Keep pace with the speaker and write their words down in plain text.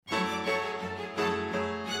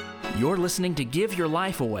You're listening to Give Your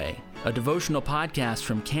Life Away, a devotional podcast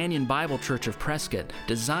from Canyon Bible Church of Prescott,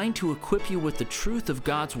 designed to equip you with the truth of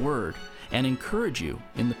God's Word and encourage you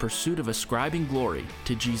in the pursuit of ascribing glory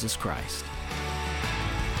to Jesus Christ.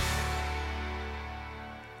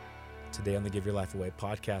 Today on the Give Your Life Away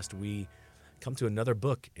podcast, we come to another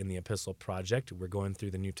book in the Epistle Project. We're going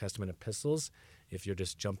through the New Testament epistles. If you're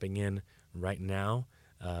just jumping in right now,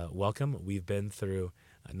 welcome. We've been through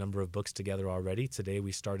a number of books together already. Today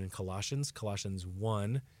we start in Colossians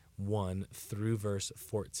 1 through verse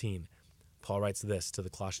 14. Paul writes this to the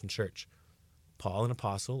Colossian church: Paul, an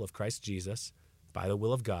apostle of Christ Jesus, by the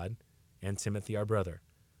will of God, and Timothy our brother,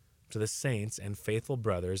 to the saints and faithful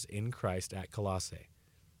brothers in Christ at Colossae,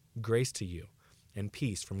 grace to you and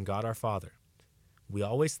peace from God our Father. We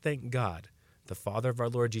always thank God, the Father of our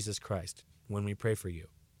Lord Jesus Christ, when we pray for you,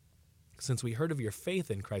 since we heard of your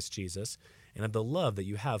faith in Christ Jesus and of the love that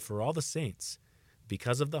you have for all the saints,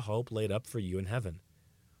 because of the hope laid up for you in heaven.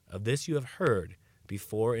 Of this you have heard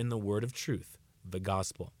before in the word of truth, the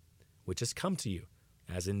gospel, which has come to you,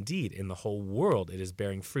 as indeed in the whole world it is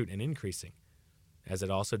bearing fruit and increasing, as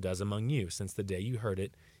it also does among you since the day you heard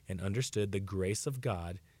it and understood the grace of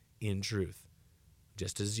God in truth,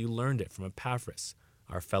 just as you learned it from Epaphras,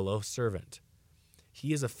 our fellow servant.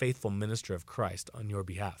 He is a faithful minister of Christ on your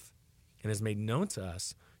behalf, and has made known to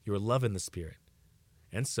us your love in the Spirit.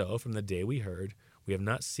 And so, from the day we heard, we have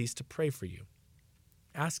not ceased to pray for you,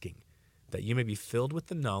 asking that you may be filled with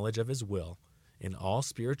the knowledge of His will in all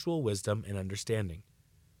spiritual wisdom and understanding,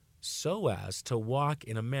 so as to walk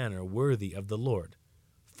in a manner worthy of the Lord,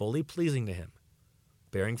 fully pleasing to Him,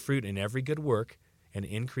 bearing fruit in every good work and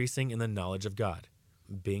increasing in the knowledge of God,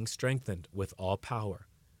 being strengthened with all power,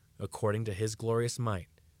 according to His glorious might,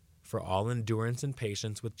 for all endurance and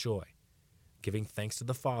patience with joy, giving thanks to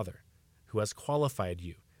the Father, who has qualified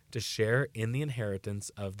you to share in the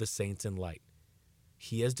inheritance of the saints in light.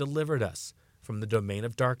 He has delivered us from the domain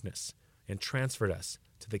of darkness and transferred us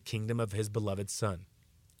to the kingdom of His beloved Son,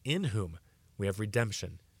 in whom we have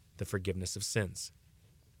redemption, the forgiveness of sins.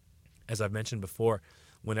 As I've mentioned before,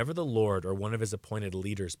 whenever the Lord or one of His appointed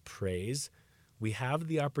leaders prays, we have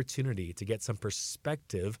the opportunity to get some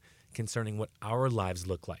perspective concerning what our lives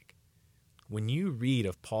look like. When you read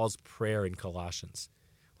of Paul's prayer in Colossians,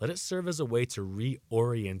 let it serve as a way to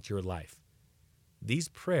reorient your life. These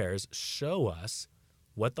prayers show us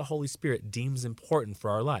what the Holy Spirit deems important for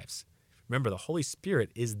our lives. Remember, the Holy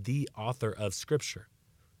Spirit is the author of Scripture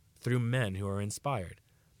through men who are inspired.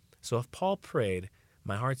 So if Paul prayed,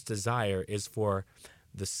 my heart's desire is for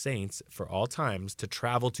the saints for all times to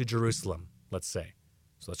travel to Jerusalem, let's say.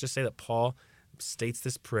 So let's just say that Paul states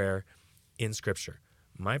this prayer in Scripture.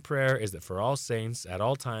 My prayer is that for all saints at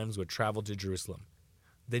all times would travel to Jerusalem.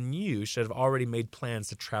 Then you should have already made plans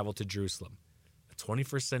to travel to Jerusalem. A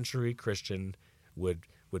 21st century Christian would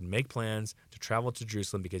make plans to travel to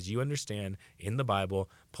Jerusalem because you understand in the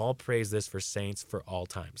Bible, Paul prays this for saints for all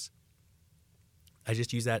times. I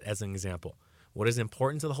just use that as an example. What is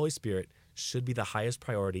important to the Holy Spirit should be the highest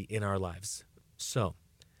priority in our lives. So,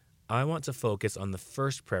 I want to focus on the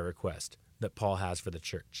first prayer request that Paul has for the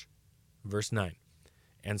church. Verse 9.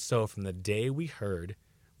 And so from the day we heard,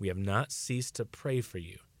 we have not ceased to pray for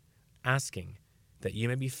you, asking that you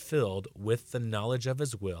may be filled with the knowledge of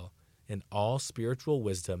His will in all spiritual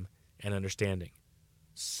wisdom and understanding,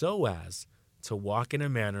 so as to walk in a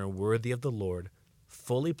manner worthy of the Lord,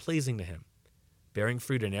 fully pleasing to Him, bearing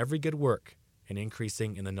fruit in every good work and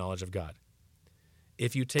increasing in the knowledge of God.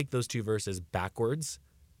 If you take those two verses backwards,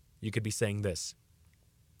 you could be saying this: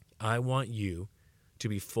 I want you to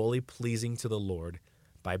be fully pleasing to the Lord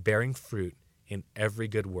by bearing fruit in every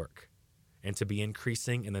good work, and to be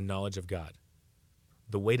increasing in the knowledge of God.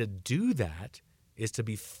 The way to do that is to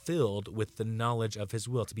be filled with the knowledge of His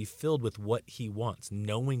will, to be filled with what He wants,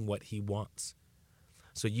 knowing what He wants.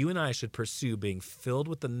 So you and I should pursue being filled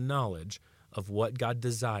with the knowledge of what God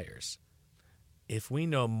desires. If we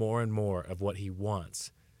know more and more of what He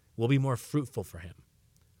wants, we'll be more fruitful for Him.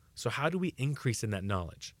 So how do we increase in that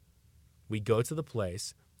knowledge? We go to the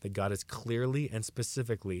place that God has clearly and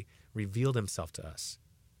specifically revealed Himself to us,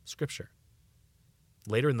 Scripture.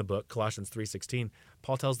 Later in the book, Colossians 3:16,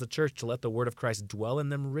 Paul tells the church to let the word of Christ dwell in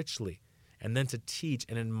them richly, and then to teach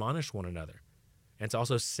and admonish one another, and to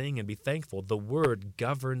also sing and be thankful. The word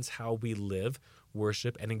governs how we live,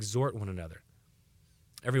 worship, and exhort one another.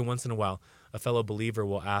 Every once in a while, a fellow believer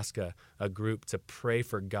will ask a group to pray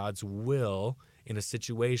for God's will in a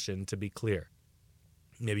situation to be clear.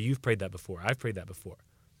 Maybe you've prayed that before. I've prayed that before.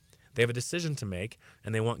 They have a decision to make,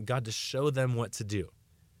 and they want God to show them what to do.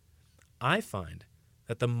 I find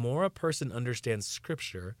that the more a person understands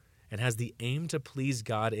Scripture and has the aim to please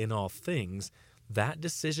God in all things, that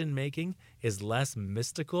decision-making is less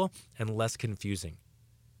mystical and less confusing.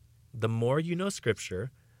 The more you know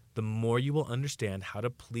Scripture, the more you will understand how to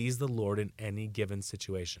please the Lord in any given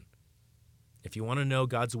situation. If you want to know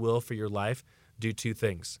God's will for your life, do two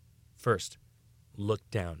things. First, look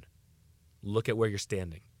down. Look at where you're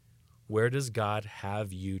standing. Where does God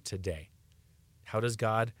have you today? How does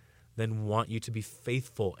God then want you to be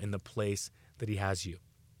faithful in the place that He has you?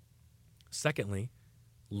 Secondly,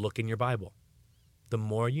 look in your Bible. The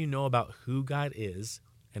more you know about who God is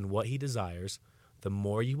and what He desires, the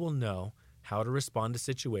more you will know how to respond to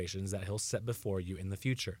situations that He'll set before you in the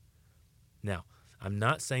future. Now, I'm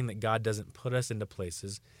not saying that God doesn't put us into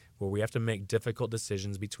places where we have to make difficult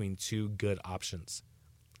decisions between two good options.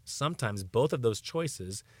 Sometimes both of those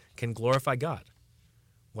choices can glorify God.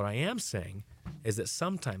 What I am saying is that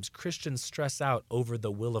sometimes Christians stress out over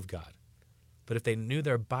the will of God. But if they knew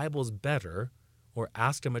their Bibles better, or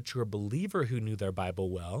asked a mature believer who knew their Bible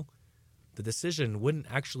well, the decision wouldn't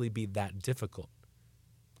actually be that difficult.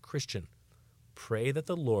 Christian, pray that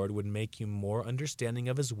the Lord would make you more understanding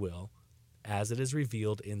of His will as it is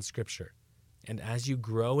revealed in Scripture. And as you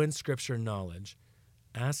grow in Scripture knowledge,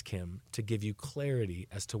 ask Him to give you clarity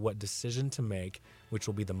as to what decision to make which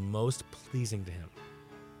will be the most pleasing to Him.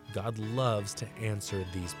 God loves to answer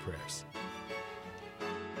these prayers.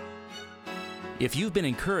 If you've been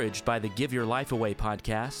encouraged by the Give Your Life Away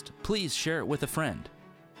podcast, please share it with a friend.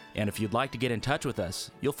 And if you'd like to get in touch with us,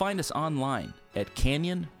 you'll find us online at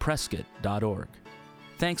canyonprescott.org.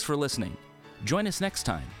 Thanks for listening. Join us next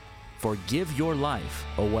time for Give Your Life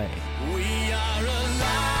Away.